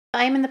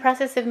I'm in the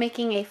process of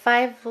making a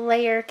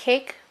 5-layer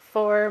cake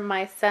for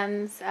my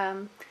son's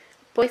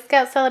Boy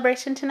Scout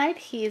celebration tonight.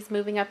 He is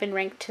moving up in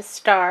rank to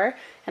star,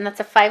 and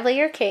that's a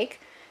 5-layer cake.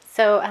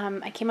 So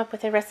I came up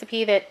with a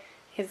recipe that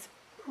is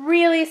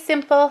really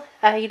simple.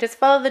 You just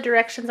follow the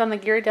directions on the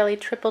Ghirardelli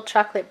triple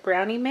chocolate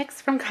brownie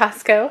mix from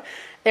Costco.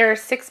 There are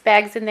 6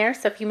 bags in there,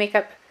 so if you make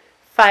up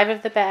 5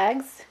 of the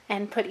bags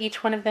and put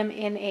each one of them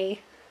in a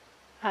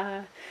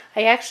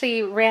I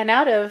actually ran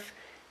out of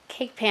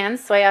cake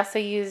pans, so I also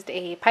used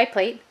a pie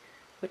plate,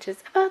 which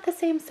is about the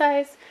same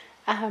size,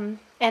 and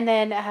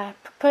then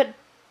put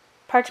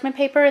parchment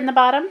paper in the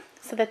bottom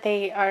so that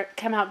they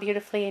come out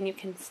beautifully and you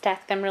can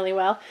stack them really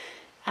well.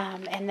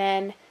 And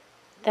then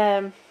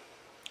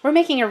we're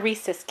making a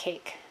Reese's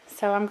cake,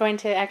 so I'm going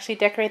to actually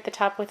decorate the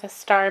top with a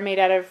star made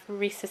out of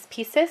Reese's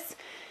Pieces,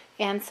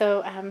 and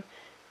so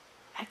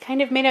I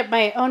kind of made up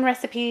my own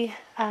recipe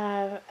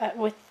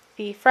with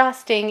the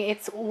frosting.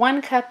 It's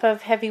 1 cup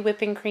of heavy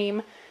whipping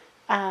cream,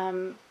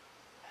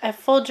 a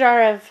full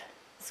jar of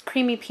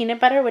creamy peanut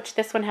butter, which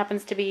this one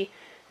happens to be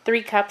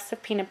 3 cups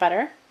of peanut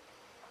butter,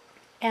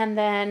 and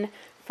then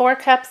 4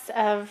 cups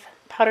of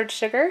powdered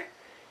sugar,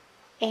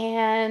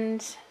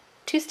 and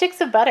 2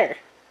 sticks of butter.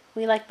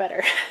 We like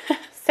butter.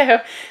 So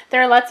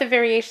there are lots of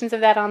variations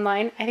of that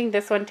online. I think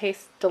this one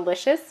tastes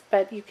delicious,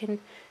 but you can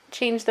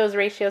change those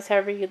ratios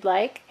however you'd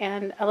like,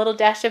 and a little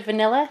dash of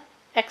vanilla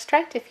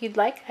extract if you'd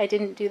like. I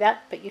didn't do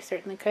that, but you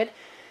certainly could.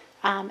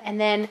 And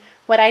then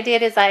what I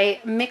did is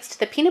I mixed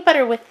the peanut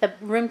butter with the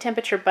room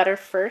temperature butter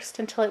first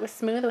until it was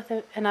smooth with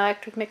an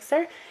electric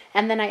mixer,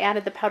 and then I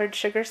added the powdered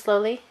sugar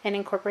slowly and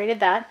incorporated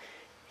that,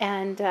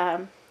 and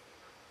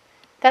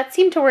that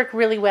seemed to work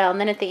really well. And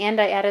then at the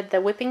end I added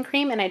the whipping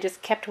cream and I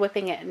just kept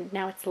whipping it, and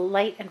now it's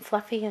light and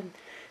fluffy and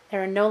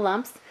there are no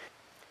lumps.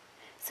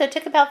 So it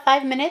took about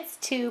 5 minutes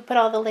to put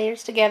all the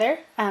layers together.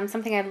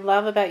 Something I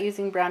love about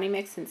using brownie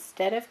mix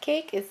instead of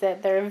cake is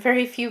that there are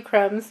very few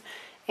crumbs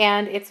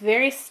and it's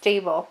very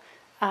stable.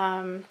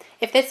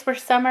 If this were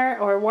summer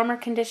or warmer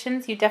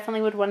conditions, you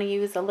definitely would want to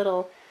use a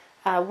little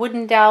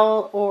wooden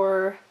dowel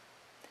or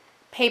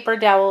paper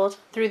dowel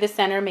through the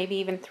center, maybe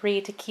even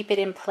 3, to keep it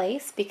in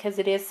place, because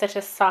it is such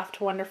a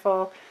soft,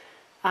 wonderful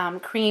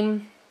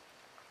cream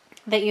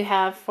that you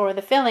have for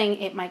the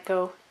filling. It might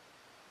go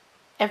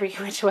every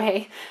which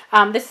way.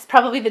 This is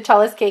probably the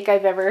tallest cake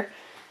I've ever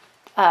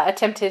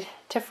attempted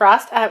to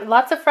frost.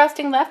 Lots of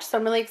frosting left, so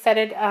I'm really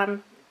excited.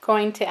 I'm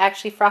going to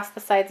actually frost the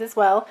sides as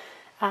well,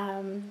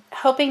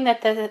 hoping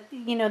that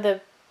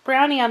the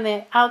brownie on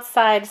the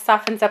outside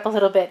softens up a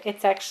little bit.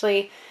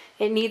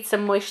 It needs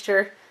some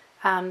moisture,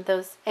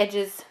 those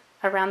edges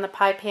around the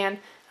pie pan.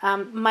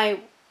 I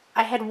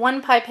had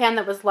 1 pie pan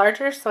that was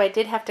larger, so I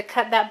did have to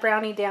cut that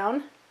brownie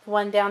down,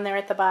 one down there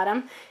at the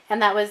bottom,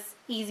 and that was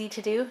easy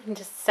to do, and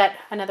just set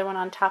another one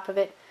on top of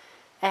it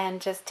and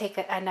just take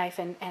a knife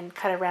and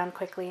cut around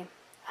quickly.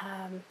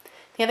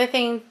 The other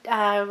thing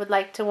I would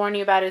like to warn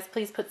you about is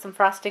please put some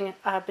frosting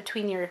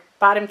between your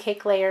bottom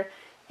cake layer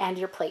and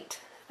your plate.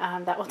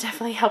 That will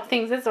definitely help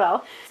things as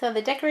well. So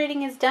the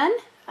decorating is done.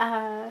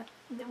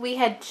 We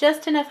had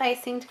just enough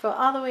icing to go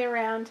all the way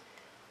around.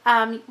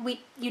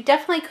 You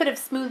definitely could have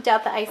smoothed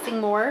out the icing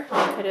more.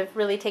 You could have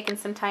really taken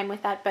some time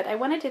with that, but I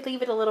wanted to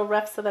leave it a little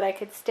rough so that I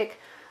could stick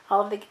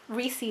all of the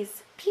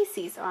Reese's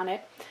Pieces on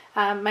it.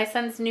 My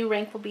son's new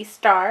rank will be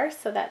star,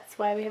 so that's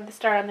why we have the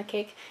star on the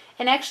cake.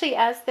 And actually,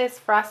 as this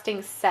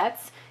frosting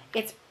sets,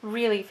 it's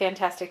really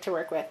fantastic to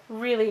work with.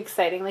 Really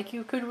exciting. Like,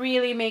 you could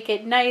really make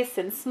it nice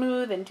and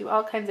smooth and do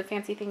all kinds of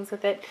fancy things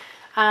with it.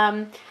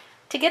 To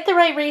get the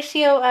right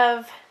ratio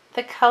of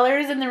the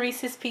colors in the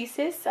Reese's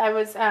Pieces,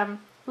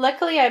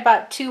 luckily I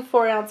bought 2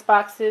 4-ounce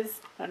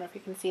boxes. I don't know if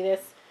you can see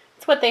this.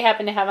 It's what they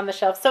happen to have on the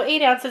shelf. So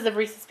 8 ounces of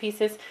Reese's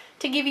Pieces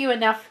to give you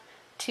enough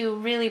to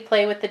really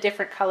play with the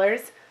different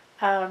colors.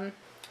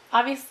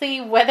 Obviously,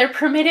 weather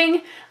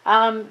permitting,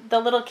 the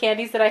little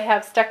candies that I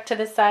have stuck to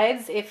the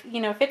sides, if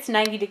it's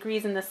 90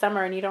 degrees in the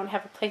summer and you don't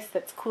have a place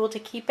that's cool to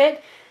keep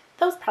it,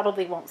 those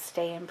probably won't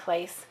stay in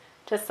place.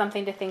 Just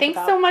something to think about.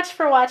 Thanks so much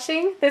for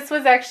watching. This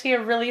was actually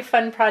a really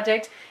fun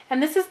project,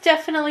 and this is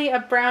definitely a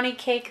brownie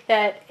cake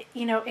that,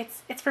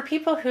 it's for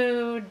people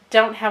who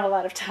don't have a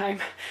lot of time.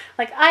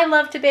 Like, I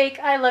love to bake,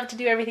 I love to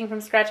do everything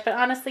from scratch, but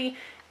honestly,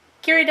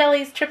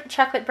 Ghirardelli's triple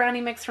chocolate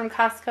brownie mix from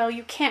Costco,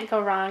 you can't go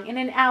wrong. In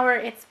an hour,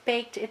 it's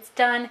baked, it's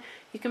done.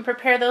 You can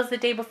prepare those the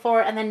day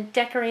before and then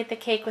decorate the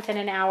cake within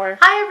an hour.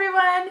 Hi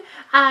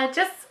everyone!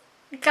 Just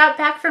got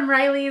back from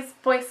Riley's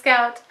Boy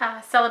Scout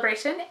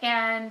celebration,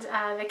 and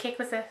the cake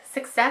was a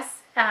success.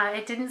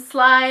 It didn't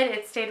slide,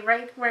 it stayed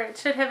right where it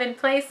should have in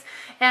place,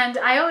 and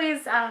I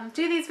always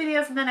do these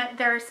videos, and then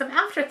there are some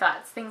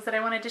afterthoughts, things that I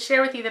wanted to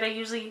share with you that I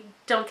usually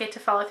don't get to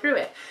follow through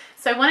with.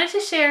 So I wanted to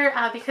share,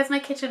 because my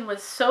kitchen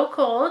was so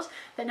cold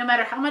that no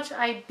matter how much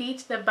I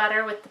beat the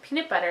butter with the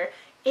peanut butter,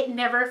 it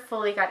never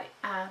fully got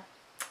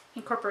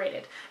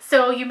incorporated.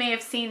 So you may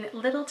have seen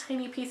little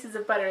tiny pieces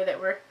of butter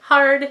that were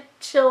hard,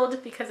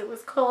 chilled because it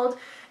was cold.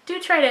 Do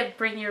try to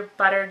bring your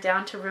butter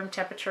down to room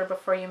temperature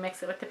before you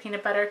mix it with the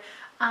peanut butter.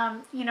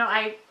 You know,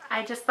 I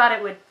I just thought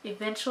it would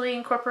eventually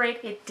incorporate.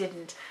 It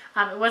didn't.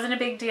 It wasn't a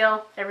big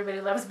deal. Everybody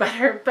loves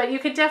butter, but you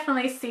could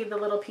definitely see the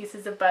little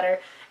pieces of butter.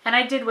 And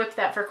I did whip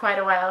that for quite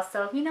a while.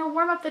 So, you know,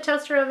 warm up the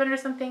toaster oven or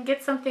something.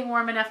 Get something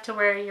warm enough to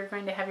where you're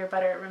going to have your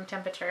butter at room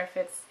temperature if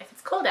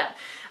it's cold out.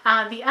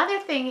 The other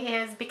thing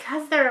is,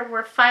 because there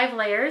were 5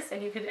 layers,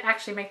 and you could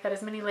actually make that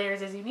as many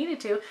layers as you needed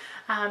to,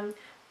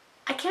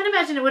 I can't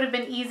imagine it would have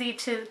been easy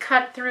to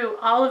cut through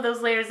all of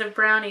those layers of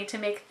brownie to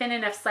make thin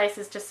enough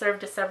slices to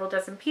serve to several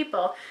dozen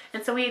people.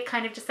 And so we had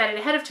kind of decided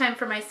ahead of time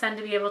for my son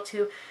to be able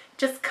to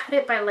just cut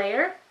it by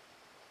layer.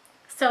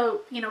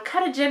 So, you know,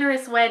 cut a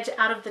generous wedge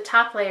out of the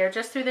top layer,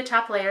 just through the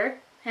top layer,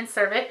 and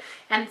serve it,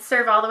 and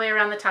serve all the way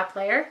around the top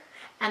layer,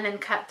 and then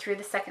cut through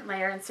the second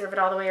layer and serve it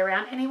all the way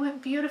around, and it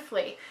went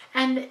beautifully.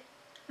 And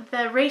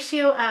the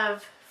ratio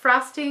of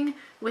frosting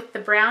with the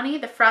brownie,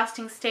 the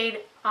frosting stayed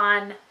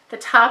on the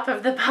top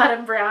of the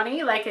bottom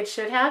brownie like it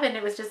should have, and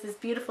it was just this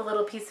beautiful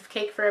little piece of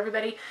cake for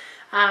everybody.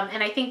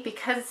 And I think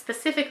because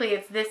specifically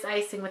it's this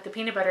icing with the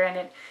peanut butter in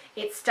it,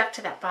 it stuck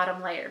to that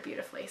bottom layer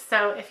beautifully.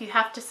 So if you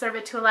have to serve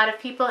it to a lot of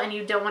people and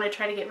you don't want to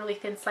try to get really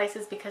thin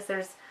slices, because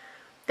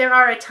there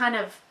are a ton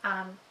of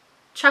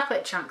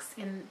chocolate chunks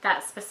in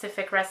that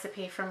specific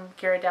recipe from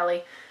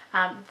Ghirardelli,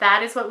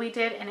 that is what we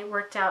did, and it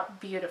worked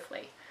out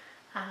beautifully.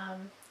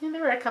 And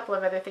there were a couple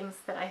of other things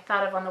that I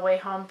thought of on the way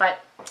home,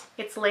 but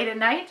it's late at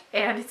night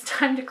and it's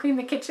time to clean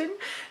the kitchen.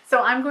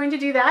 So I'm going to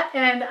do that,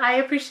 and I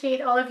appreciate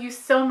all of you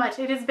so much.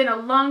 It has been a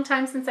long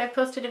time since I've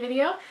posted a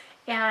video,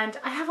 and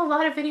I have a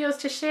lot of videos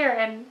to share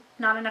and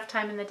not enough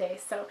time in the day.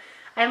 So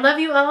I love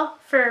you all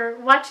for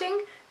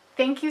watching.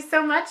 Thank you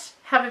so much.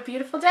 Have a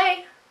beautiful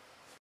day.